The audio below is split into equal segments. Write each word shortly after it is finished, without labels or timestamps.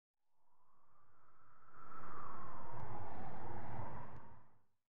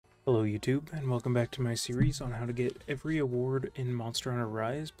Hello YouTube, and welcome back to my series on how to get every award in Monster Hunter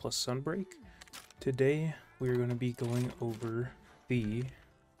Rise plus Sunbreak. Today, we're going to be going over the,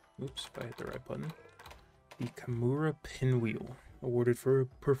 oops, if I hit the right button, the Kamura Pinwheel, awarded for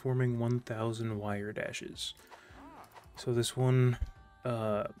performing 1,000 wire dashes. So this one,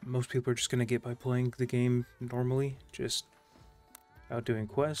 most people are just going to get by playing the game normally, just out doing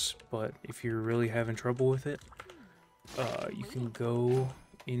quests, but if you're really having trouble with it, you can go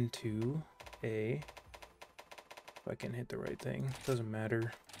into if I can hit the right thing, doesn't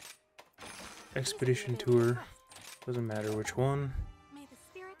matter, expedition tour, doesn't matter which one,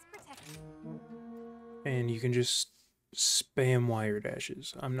 and you can just spam wire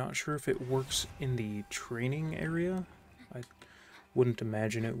dashes. I'm not sure if it works in the training area. I wouldn't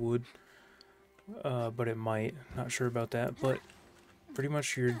imagine it would, but it might. Not sure about that, but pretty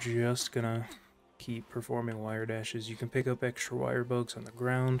much you're just gonna keep performing wire dashes. You can pick up extra wire bugs on the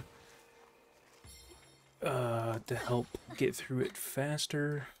ground to help get through it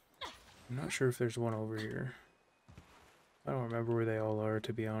faster. I'm not sure if there's one over here. I don't remember where they all are,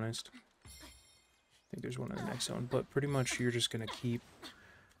 to be honest. I think there's one in the next zone, but pretty much you're just gonna keep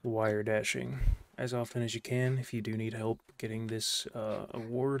wire dashing as often as you can. If you do need help getting this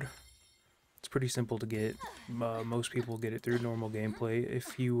award, it's pretty simple to get. Most people get it through normal gameplay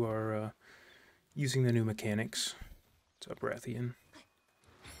if you are using the new mechanics. What's up, Rathian?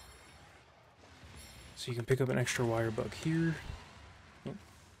 So you can pick up an extra wire bug here. Oh,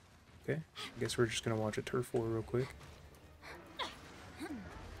 okay, I guess we're just gonna watch a turf war real quick.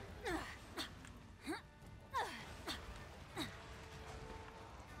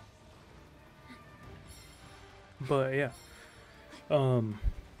 But yeah,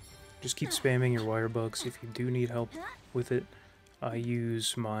 just keep spamming your wire bugs. If you do need help with it, I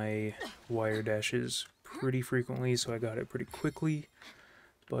use my wire dashes pretty frequently, so I got it pretty quickly.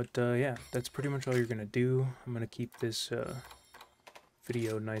 But yeah, that's pretty much all you're gonna do. I'm gonna keep this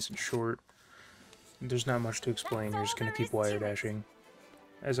video nice and short. There's not much to explain. You're just gonna keep wire dashing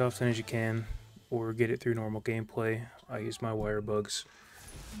as often as you can, or get it through normal gameplay. I use my wire bugs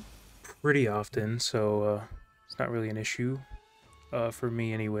pretty often, so it's not really an issue for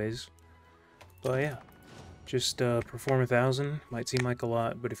me anyways. But yeah, just perform 1,000. Might seem like a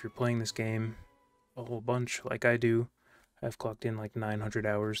lot, but if you're playing this game a whole bunch like I do, I've clocked in like 900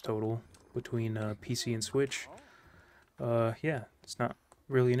 hours total between PC and Switch. Yeah, it's not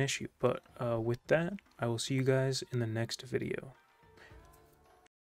really an issue. But with that, I will see you guys in the next video.